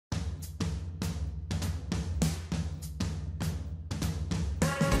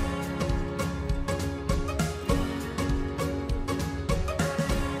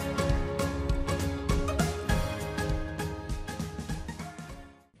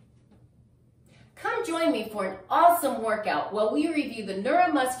Come join me for an awesome workout while we review the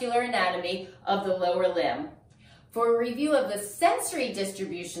neuromuscular anatomy of the lower limb. For a review of the sensory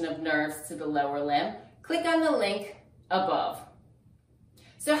distribution of nerves to the lower limb, click on the link above.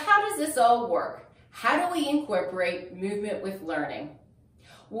 So how does this all work? How do we incorporate movement with learning?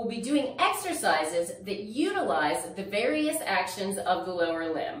 We'll be doing exercises that utilize the various actions of the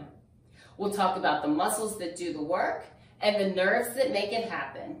lower limb. We'll talk about the muscles that do the work and the nerves that make it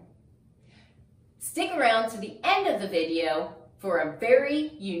happen. Stick around to the end of the video for a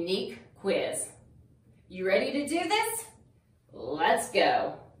very unique quiz. You ready to do this? Let's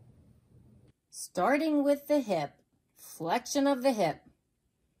go. Starting with the hip, flexion of the hip.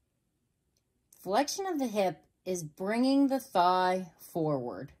 Flexion of the hip is bringing the thigh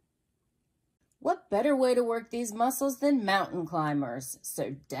forward. What better way to work these muscles than mountain climbers?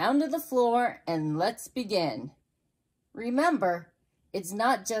 So down to the floor and let's begin. Remember, it's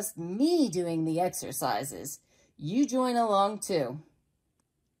not just me doing the exercises. You join along too.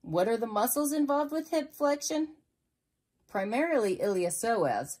 What are the muscles involved with hip flexion? Primarily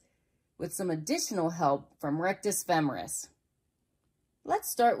iliopsoas, with some additional help from rectus femoris. Let's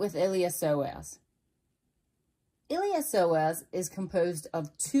start with iliopsoas. Iliopsoas is composed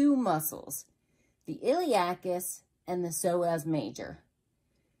of two muscles, the iliacus and the psoas major.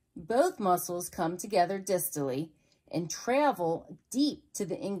 Both muscles come together distally and travel deep to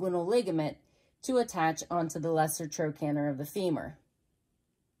the inguinal ligament to attach onto the lesser trochanter of the femur.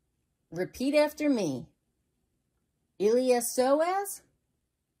 Repeat after me. Iliopsoas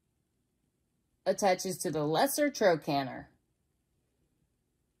attaches to the lesser trochanter.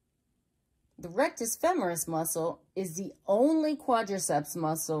 The rectus femoris muscle is the only quadriceps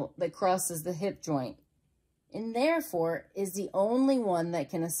muscle that crosses the hip joint and therefore is the only one that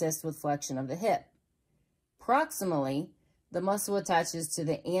can assist with flexion of the hip. Proximally, the muscle attaches to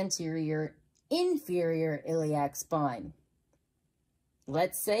the anterior inferior iliac spine.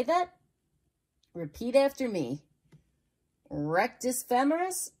 Let's say that. Repeat after me. Rectus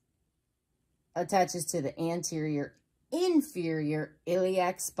femoris attaches to the anterior inferior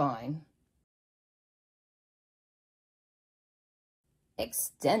iliac spine.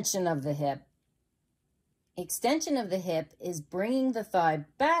 Extension of the hip. Extension of the hip is bringing the thigh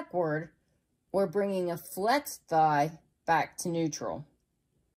backward or bringing a flexed thigh back to neutral.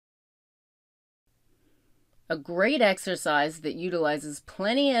 A great exercise that utilizes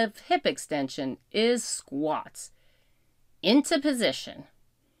plenty of hip extension is squats. Into position.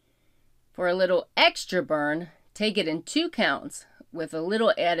 For a little extra burn, take it in 2 counts with a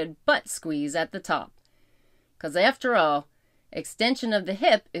little added butt squeeze at the top. Because after all, extension of the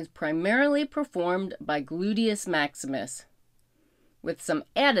hip is primarily performed by gluteus maximus, with some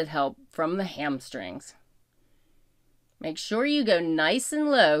added help from the hamstrings. Make sure you go nice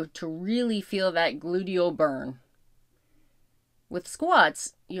and low to really feel that gluteal burn. With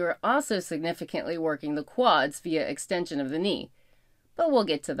squats, you are also significantly working the quads via extension of the knee, but we'll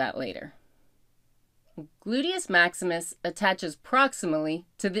get to that later. Gluteus maximus attaches proximally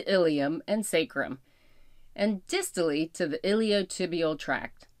to the ilium and sacrum, and distally to the iliotibial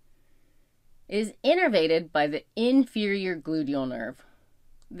tract. It is innervated by the inferior gluteal nerve.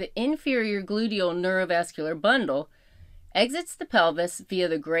 The inferior gluteal neurovascular bundle exits the pelvis via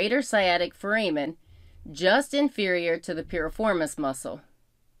the greater sciatic foramen just inferior to the piriformis muscle.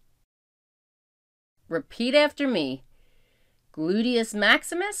 Repeat after me. Gluteus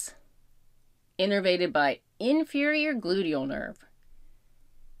maximus, innervated by inferior gluteal nerve.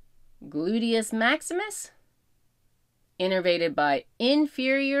 Gluteus maximus, innervated by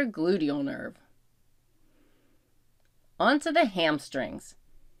inferior gluteal nerve. Onto the hamstrings.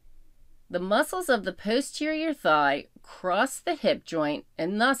 The muscles of the posterior thigh cross the hip joint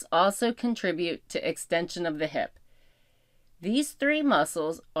and thus also contribute to extension of the hip. These 3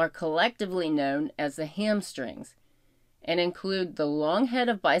 muscles are collectively known as the hamstrings and include the long head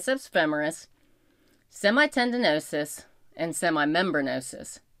of biceps femoris, semitendinosus, and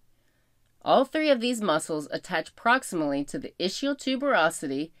semimembranosus. All 3 of these muscles attach proximally to the ischial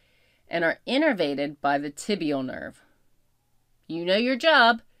tuberosity and are innervated by the tibial nerve. You know your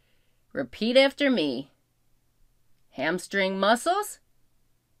job. Repeat after me. Hamstring muscles,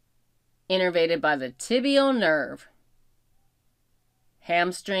 innervated by the tibial nerve.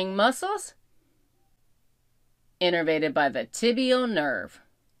 Hamstring muscles, innervated by the tibial nerve.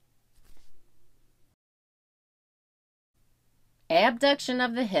 Abduction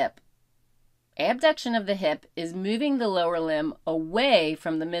of the hip. Abduction of the hip is moving the lower limb away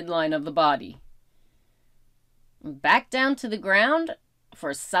from the midline of the body. Back down to the ground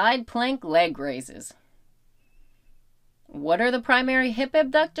for side plank leg raises. What are the primary hip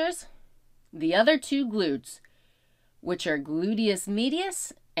abductors? the other two glutes, which are gluteus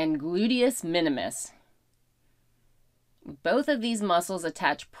medius and gluteus minimus. Both of these muscles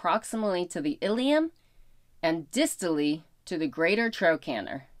attach proximally to the ilium and distally to the greater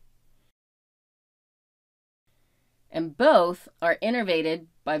trochanter. And both are innervated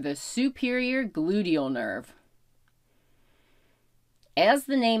by the superior gluteal nerve. As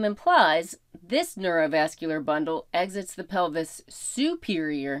the name implies, this neurovascular bundle exits the pelvis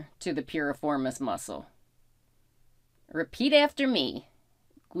superior to the piriformis muscle. Repeat after me.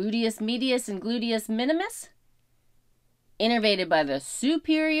 Gluteus medius and gluteus minimus, innervated by the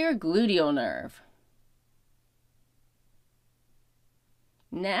superior gluteal nerve.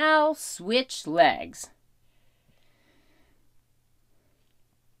 Now switch legs.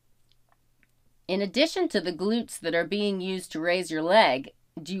 In addition to the glutes that are being used to raise your leg,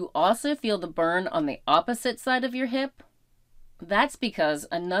 do you also feel the burn on the opposite side of your hip? That's because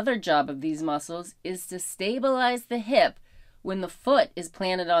another job of these muscles is to stabilize the hip when the foot is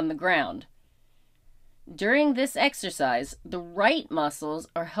planted on the ground. During this exercise, the right muscles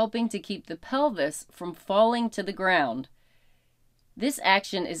are helping to keep the pelvis from falling to the ground. This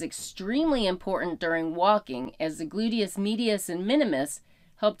action is extremely important during walking, as the gluteus medius and minimus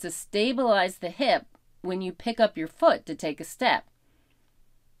help to stabilize the hip when you pick up your foot to take a step.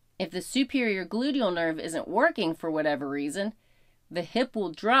 If the superior gluteal nerve isn't working for whatever reason, the hip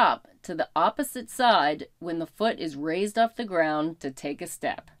will drop to the opposite side when the foot is raised off the ground to take a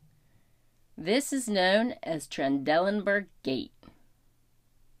step. This is known as Trendelenburg gait.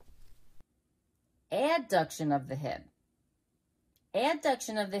 Adduction of the hip.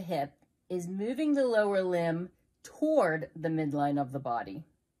 Adduction of the hip is moving the lower limb toward the midline of the body.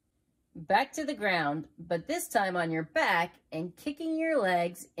 Back to the ground, but this time on your back and kicking your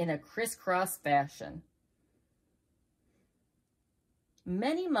legs in a crisscross fashion.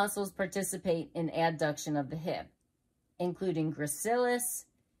 Many muscles participate in adduction of the hip, including gracilis,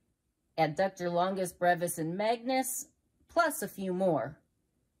 adductor longus brevis and magnus, plus a few more.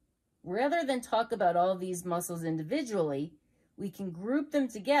 Rather than talk about all these muscles individually, we can group them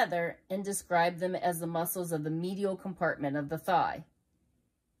together and describe them as the muscles of the medial compartment of the thigh.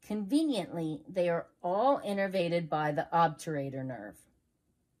 Conveniently, they are all innervated by the obturator nerve.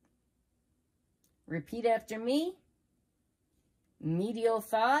 Repeat after me. Medial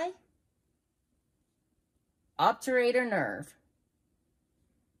thigh, obturator nerve.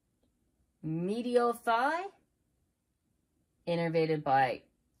 Medial thigh, innervated by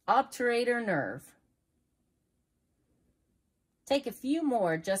obturator nerve. Take a few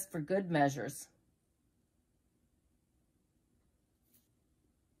more just for good measures.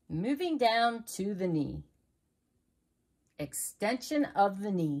 Moving down to the knee. Extension of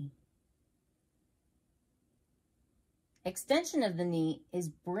the knee. Extension of the knee is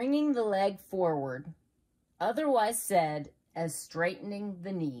bringing the leg forward, otherwise said as straightening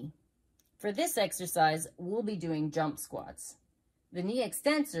the knee. For this exercise, we'll be doing jump squats. The knee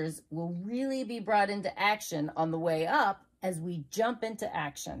extensors will really be brought into action on the way up as we jump into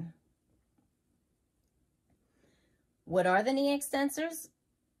action. What are the knee extensors?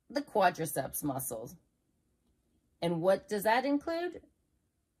 The quadriceps muscles. And what does that include?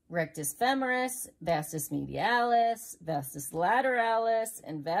 Rectus femoris, vastus medialis, vastus lateralis,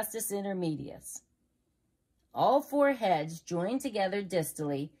 and vastus intermedius. All four heads join together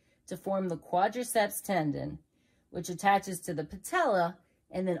distally to form the quadriceps tendon, which attaches to the patella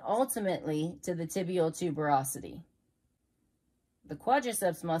and then ultimately to the tibial tuberosity. The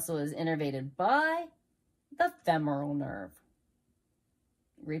quadriceps muscle is innervated by the femoral nerve.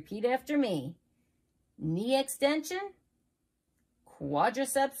 Repeat after me. Knee extension,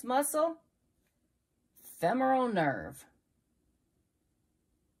 quadriceps muscle, femoral nerve.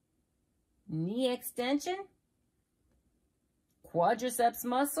 Knee extension, quadriceps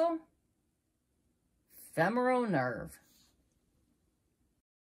muscle, femoral nerve.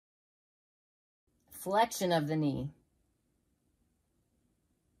 Flexion of the knee.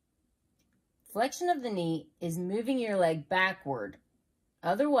 Flexion of the knee is moving your leg backward,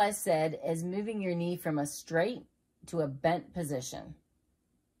 otherwise said as moving your knee from a straight to a bent position.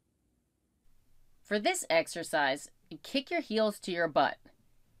 For this exercise, kick your heels to your butt.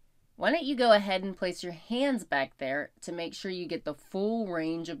 Why don't you go ahead and place your hands back there to make sure you get the full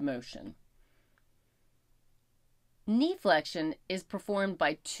range of motion. Knee flexion is performed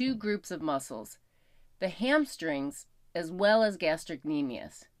by two groups of muscles, the hamstrings as well as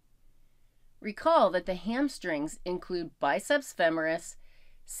gastrocnemius. Recall that the hamstrings include biceps femoris,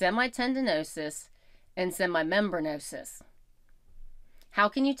 semitendinosus, and semimembranosus. How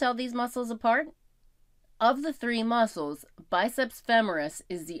can you tell these muscles apart? Of the three muscles, biceps femoris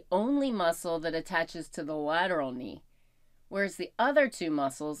is the only muscle that attaches to the lateral knee, whereas the other two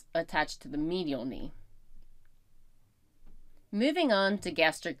muscles attach to the medial knee. Moving on to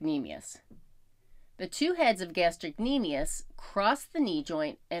gastrocnemius. The two heads of gastrocnemius cross the knee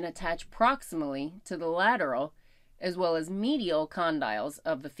joint and attach proximally to the lateral as well as medial condyles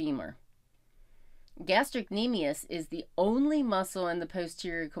of the femur. Gastrocnemius is the only muscle in the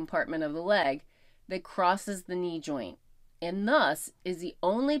posterior compartment of the leg that crosses the knee joint, and thus is the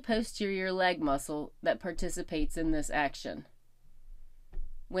only posterior leg muscle that participates in this action.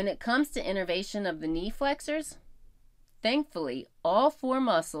 When it comes to innervation of the knee flexors, thankfully all four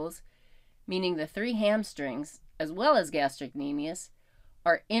muscles, meaning the three hamstrings as well as gastrocnemius,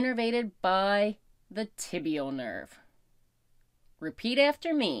 are innervated by the tibial nerve. Repeat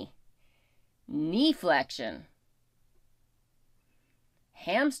after me. Knee flexion,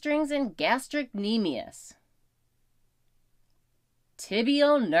 hamstrings and gastrocnemius,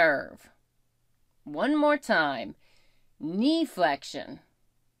 tibial nerve. One more time. Knee flexion,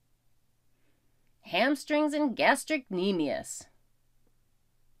 hamstrings and gastrocnemius,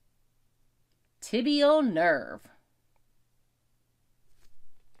 tibial nerve.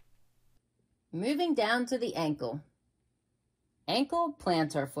 Moving down to the ankle. Ankle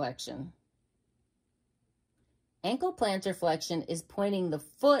plantar flexion. Ankle plantar flexion is pointing the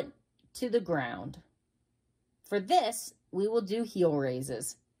foot to the ground. For this, we will do heel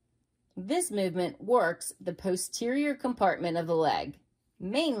raises. This movement works the posterior compartment of the leg,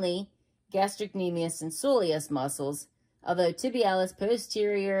 mainly gastrocnemius and soleus muscles, although tibialis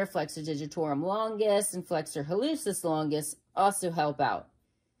posterior, flexor digitorum longus, and flexor hallucis longus also help out.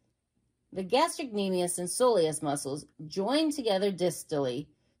 The gastrocnemius and soleus muscles join together distally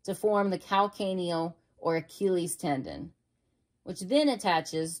to form the calcaneal or Achilles tendon, which then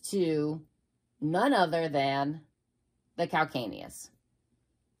attaches to none other than the calcaneus.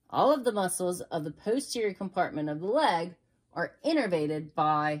 All of the muscles of the posterior compartment of the leg are innervated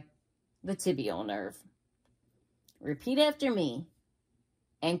by the tibial nerve. Repeat after me.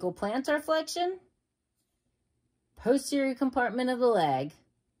 Ankle plantar flexion, posterior compartment of the leg,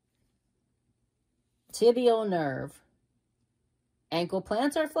 tibial nerve. Ankle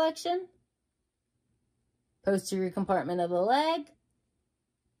plantar flexion, posterior compartment of the leg,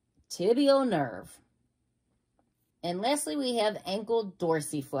 tibial nerve. And lastly, we have ankle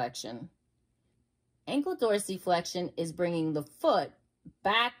dorsiflexion. Ankle dorsiflexion is bringing the foot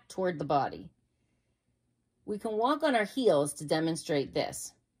back toward the body. We can walk on our heels to demonstrate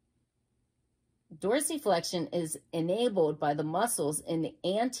this. Dorsiflexion is enabled by the muscles in the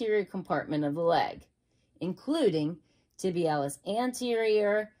anterior compartment of the leg, including tibialis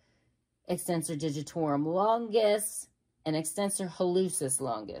anterior, extensor digitorum longus, and extensor hallucis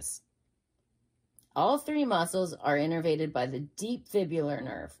longus. All three muscles are innervated by the deep fibular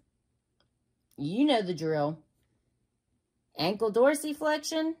nerve. You know the drill. Ankle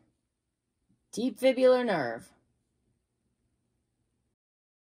dorsiflexion, deep fibular nerve.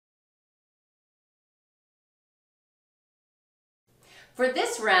 For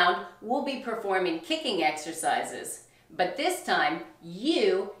this round, we'll be performing kicking exercises, but this time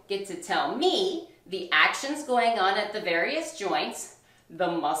you get to tell me the actions going on at the various joints, the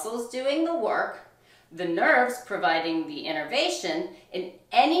muscles doing the work, the nerves providing the innervation, and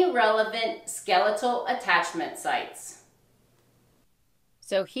any relevant skeletal attachment sites.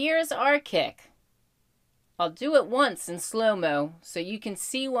 So here's our kick. I'll do it once in slow-mo so you can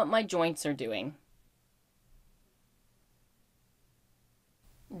see what my joints are doing.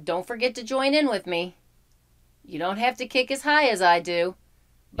 Don't forget to join in with me. You don't have to kick as high as I do,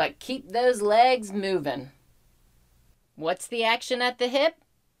 but keep those legs moving. What's the action at the hip?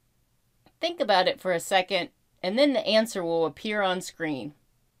 Think about it for a second, and then the answer will appear on screen.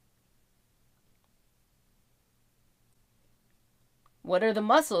 What are the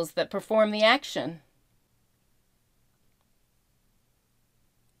muscles that perform the action?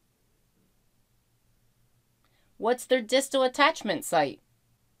 What's their distal attachment site?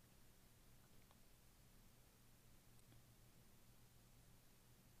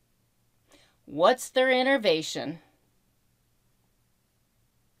 What's their innervation?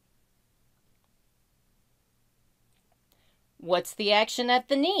 What's the action at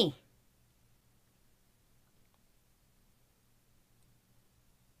the knee?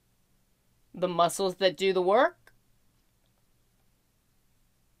 The muscles that do the work?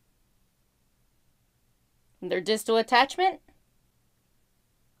 Their distal attachment?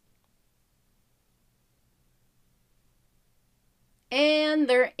 And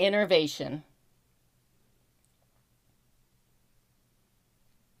their innervation.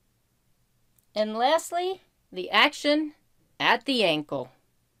 And lastly, the action at the ankle.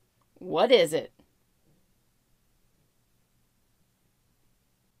 What is it?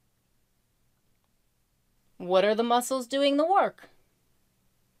 What are the muscles doing the work?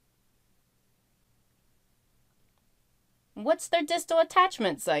 What's their distal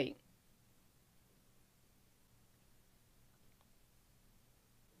attachment site?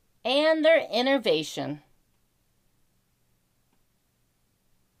 And their innervation.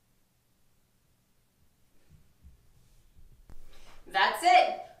 That's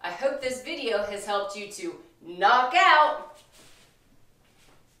it. I hope this video has helped you to knock out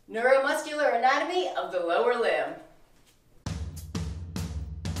neuromuscular anatomy of the lower limb.